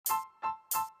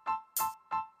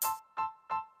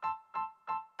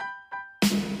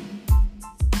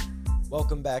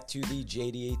Welcome back to the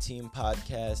JDA Team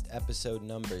Podcast, episode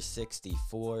number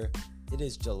 64. It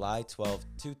is July 12th,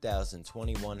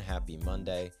 2021. Happy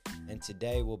Monday. And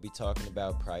today we'll be talking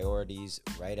about priorities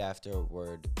right after a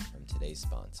word from today's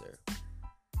sponsor.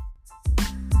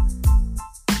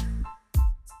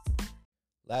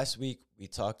 Last week we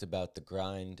talked about the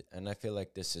grind, and I feel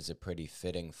like this is a pretty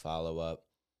fitting follow-up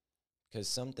because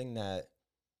something that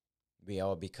we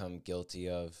all become guilty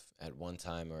of at one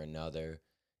time or another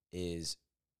is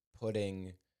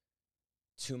putting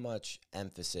too much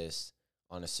emphasis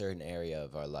on a certain area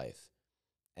of our life.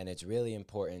 And it's really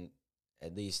important,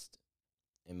 at least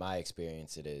in my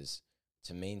experience it is,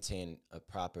 to maintain a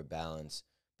proper balance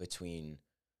between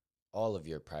all of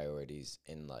your priorities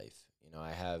in life.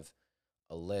 I have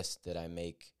a list that I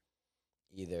make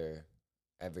either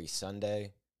every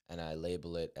Sunday, and I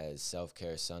label it as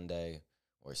Self-Care Sunday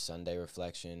or Sunday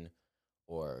Reflection,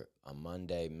 or a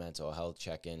Monday mental health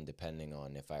check-in, depending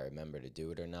on if I remember to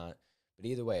do it or not. But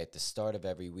either way, at the start of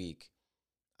every week,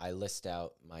 I list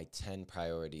out my 10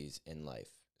 priorities in life,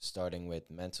 starting with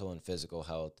mental and physical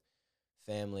health,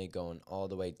 family, going all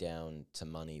the way down to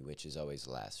money, which is always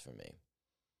last for me.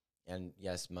 And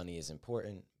yes, money is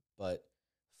important, but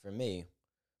for me,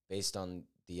 based on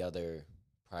the other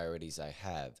priorities I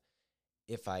have,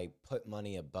 if I put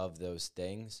money above those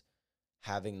things,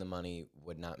 having the money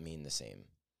would not mean the same.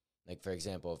 Like, for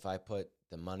example, if I put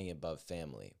the money above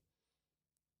family,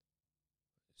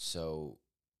 so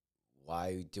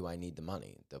why do I need the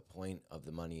money? The point of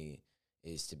the money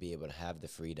is to be able to have the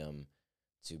freedom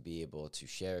to be able to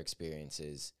share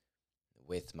experiences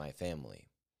with my family.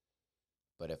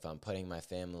 But if I'm putting my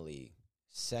family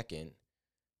second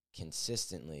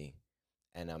consistently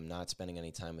and I'm not spending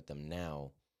any time with them now,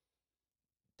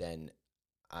 then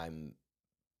I'm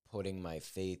putting my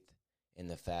faith in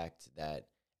the fact that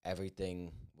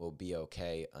everything will be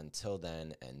okay until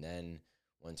then, and then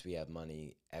once we have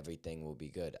money, everything will be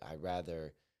good. I'd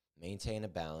rather maintain a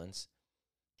balance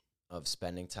of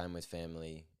spending time with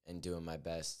family and doing my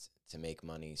best to make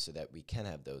money so that we can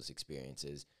have those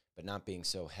experiences, but not being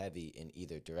so heavy in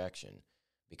either direction.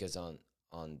 Because on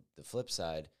the flip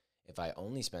side, if I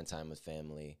only spend time with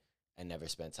family and never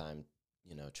spend time,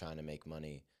 trying to make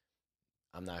money,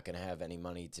 I'm not going to have any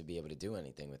money to be able to do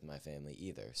anything with my family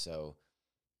either. So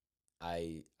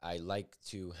I like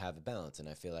to have a balance, and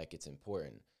I feel like it's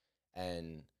important.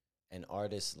 And an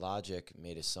artist, Logic,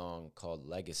 made a song called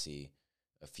Legacy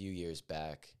a few years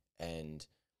back, and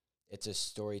it's a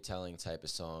storytelling type of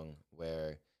song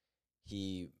where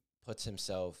he puts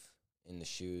himself in the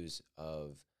shoes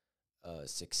of a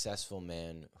successful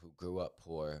man who grew up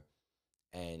poor,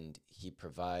 and he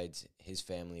provides his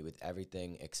family with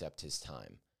everything except his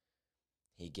time.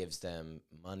 He gives them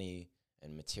money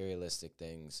and materialistic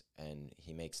things, and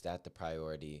he makes that the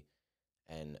priority.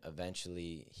 And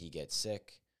eventually he gets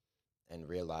sick and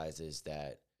realizes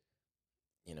that,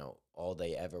 all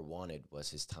they ever wanted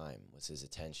was his time, was his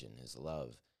attention, his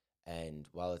love. And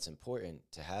while it's important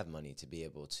to have money to be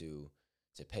able to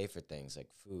pay for things like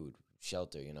food,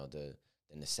 shelter, the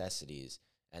necessities,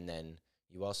 and then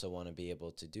you also want to be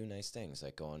able to do nice things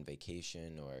like go on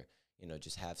vacation or,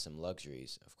 just have some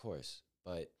luxuries, of course.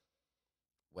 But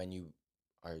when you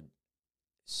are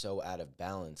so out of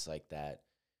balance like that,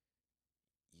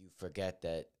 you forget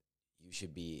that you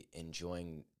should be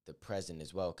enjoying the present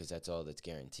as well, because that's all that's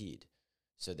guaranteed.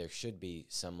 So there should be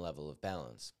some level of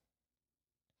balance.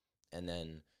 And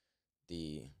then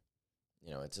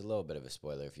it's a little bit of a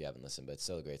spoiler if you haven't listened, but it's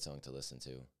still a great song to listen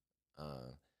to.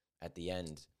 At the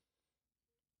end,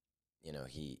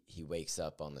 he wakes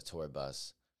up on the tour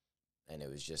bus, and it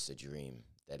was just a dream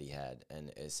that he had.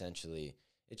 And essentially,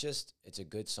 it's a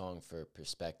good song for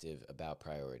perspective about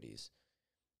priorities.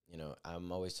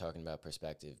 I'm always talking about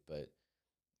perspective, but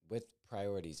with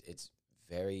priorities,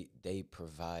 they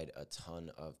provide a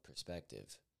ton of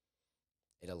perspective.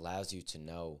 It allows you to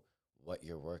know what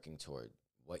you're working toward,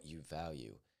 what you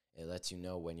value. It lets you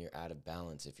know when you're out of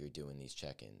balance if you're doing these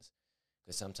check-ins.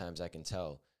 Because sometimes I can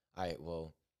tell, all right,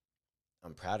 well,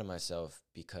 I'm proud of myself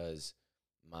because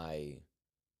my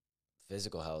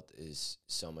physical health is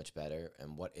so much better,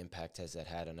 and what impact has that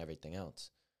had on everything else?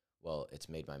 Well, it's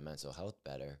made my mental health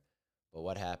better. But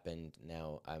what happened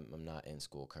now? I'm not in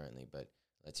school currently, but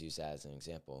let's use that as an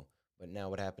example. But now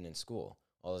what happened in school?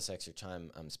 All this extra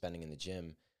time I'm spending in the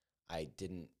gym, I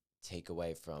didn't take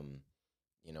away from,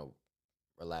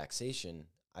 relaxation.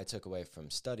 I took away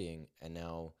from studying, and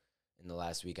now in the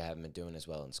last week I haven't been doing as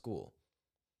well in school.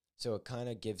 So it kind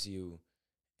of gives you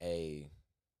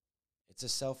it's a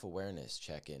self-awareness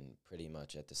check-in pretty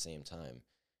much at the same time.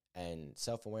 And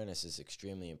self-awareness is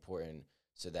extremely important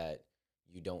so that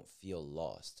you don't feel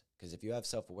lost. Because if you have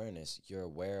self-awareness, you're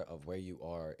aware of where you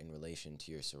are in relation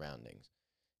to your surroundings,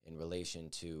 in relation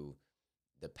to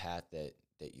the path that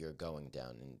you're going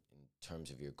down in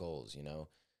terms of your goals, you know?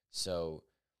 So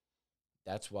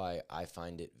that's why I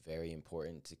find it very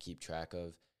important to keep track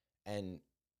of. And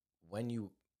when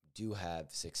you do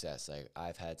have success, like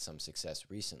I've had some success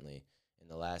recently, in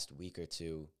the last week or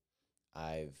two,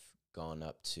 I've gone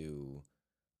up to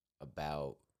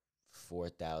about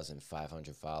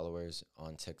 4,500 followers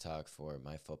on TikTok for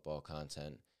my football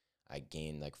content. I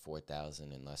gained like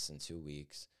 4,000 in less than 2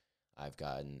 weeks. I've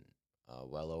gotten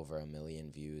well over 1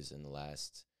 million views in the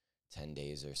last 10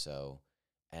 days or so.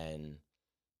 And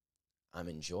I'm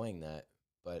enjoying that,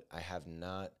 but I have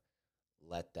not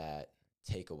let that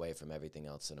take away from everything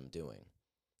else that I'm doing.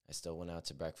 I still went out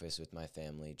to breakfast with my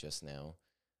family just now.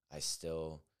 I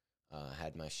still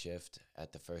had my shift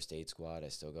at the first aid squad. I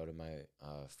still go to my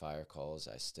fire calls.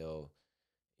 I still,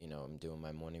 I'm doing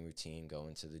my morning routine,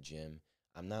 going to the gym.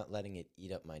 I'm not letting it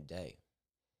eat up my day.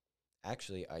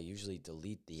 Actually, I usually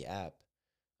delete the app.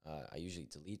 I usually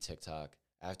delete TikTok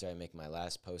after I make my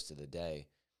last post of the day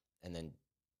and then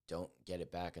don't get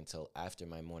it back until after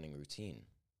my morning routine.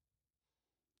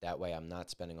 That way I'm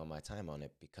not spending all my time on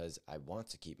it because I want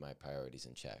to keep my priorities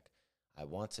in check. I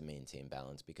want to maintain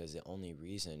balance because the only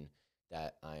reason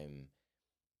that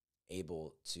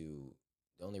able to,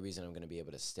 the only reason I'm going to be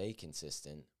able to stay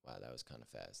consistent, wow, that was kind of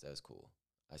fast. That was cool.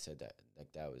 I said that,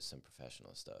 like that was some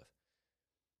professional stuff.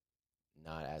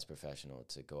 Not as professional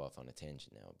to go off on a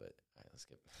tangent now, but all right, let's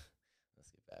get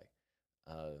back.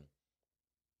 Uh,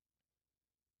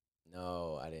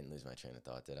 no, I didn't lose my train of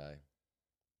thought, did I?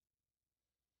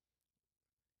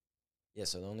 Yeah,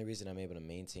 so the only reason I'm able to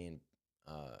maintain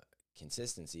uh,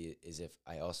 consistency is if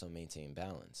I also maintain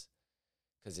balance.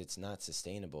 Because it's not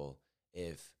sustainable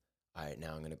if, all right,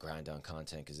 now I'm going to grind on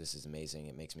content because this is amazing.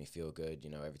 It makes me feel good.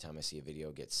 Every time I see a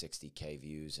video, get 60K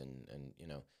views and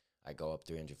I go up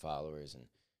 300 followers and,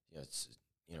 it's,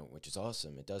 which is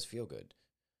awesome. It does feel good.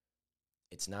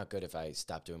 It's not good if I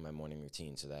stop doing my morning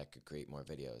routine so that I could create more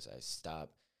videos. I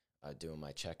stop doing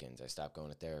my check-ins. I stop going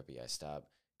to therapy. I stop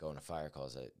going to fire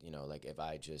calls. Like if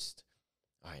I just,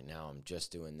 all right, now I'm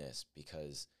just doing this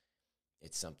because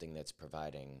it's something that's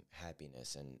providing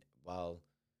happiness. And while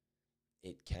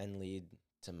it can lead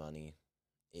to money,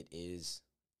 it is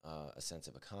a sense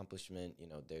of accomplishment.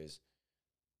 There's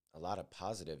a lot of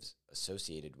positives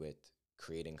associated with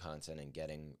creating content and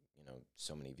getting,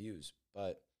 so many views.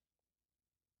 But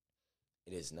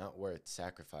it is not worth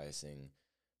sacrificing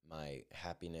my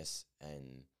happiness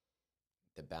and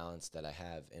the balance that I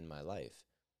have in my life.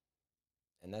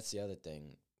 And that's the other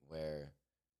thing where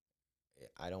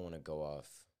I don't want to go off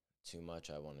too much.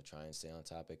 I want to try and stay on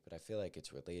topic, but I feel like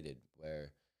it's related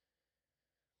where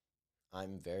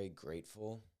I'm very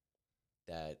grateful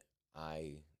that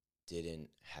I didn't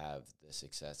have the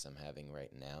success I'm having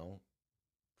right now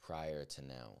prior to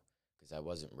now because I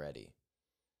wasn't ready.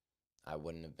 I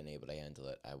wouldn't have been able to handle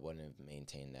it. I wouldn't have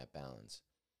maintained that balance.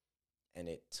 And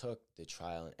it took the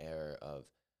trial and error of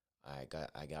I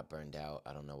got burned out.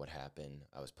 I don't know what happened.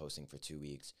 I was posting for 2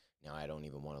 weeks. Now I don't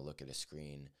even want to look at a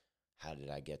screen. How did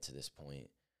I get to this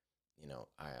point?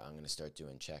 I'm going to start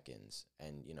doing check-ins.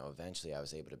 And, eventually I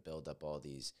was able to build up all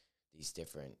these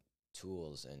different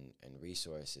tools and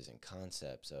resources and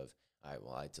concepts of, all right,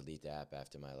 well, I delete the app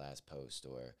after my last post,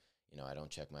 or, I don't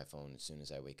check my phone as soon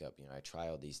as I wake up. I try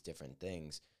all these different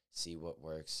things, see what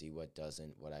works, see what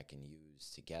doesn't, what I can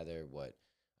use together, all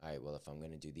right, well, if I'm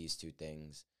going to do these two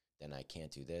things, then I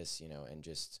can't do this, and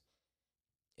just,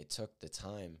 it took the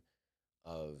time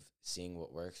of seeing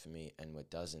what works for me and what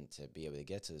doesn't to be able to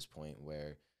get to this point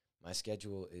where my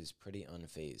schedule is pretty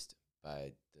unfazed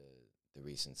by the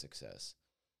recent success.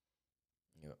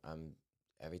 I'm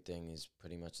everything is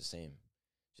pretty much the same,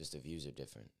 just the views are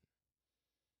different.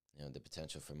 The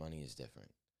potential for money is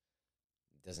different.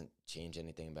 It doesn't change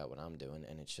anything about what I'm doing,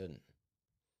 and it shouldn't,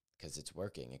 because it's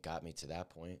working. It got me to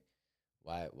that point.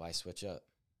 Why switch up?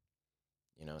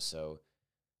 So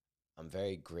I'm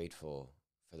very grateful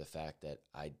for the fact that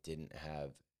I didn't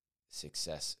have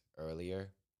success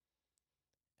earlier.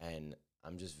 And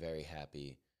I'm just very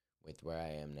happy with where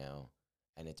I am now.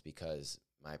 And it's because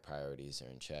my priorities are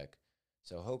in check.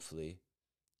 So hopefully,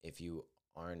 if you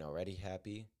aren't already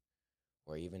happy,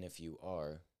 or even if you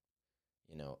are,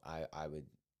 I would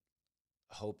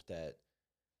hope that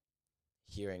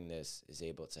hearing this is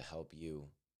able to help you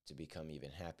to become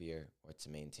even happier or to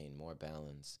maintain more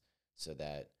balance so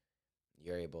that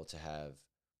you're able to have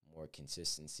more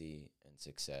consistency and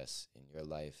success in your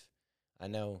life. I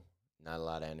know not a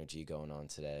lot of energy going on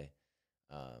today.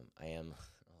 I am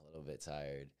a little bit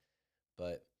tired,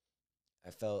 But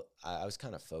I was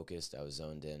kind of focused. I was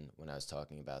zoned in when I was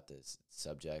talking about this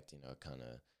subject,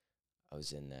 I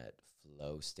was in that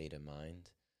flow state of mind.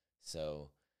 So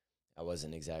I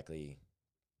wasn't exactly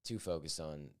too focused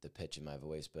on the pitch of my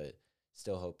voice, but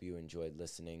still hope you enjoyed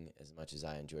listening as much as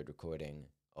I enjoyed recording.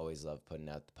 Always love putting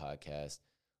out the podcast.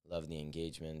 Love the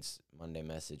engagements. Monday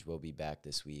Message will be back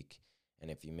this week. And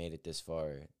if you made it this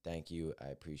far, thank you. I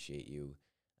appreciate you.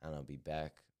 And I'll be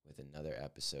back with another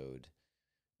episode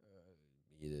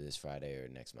either this Friday or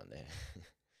next Monday.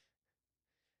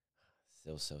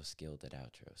 Still so skilled at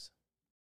outros.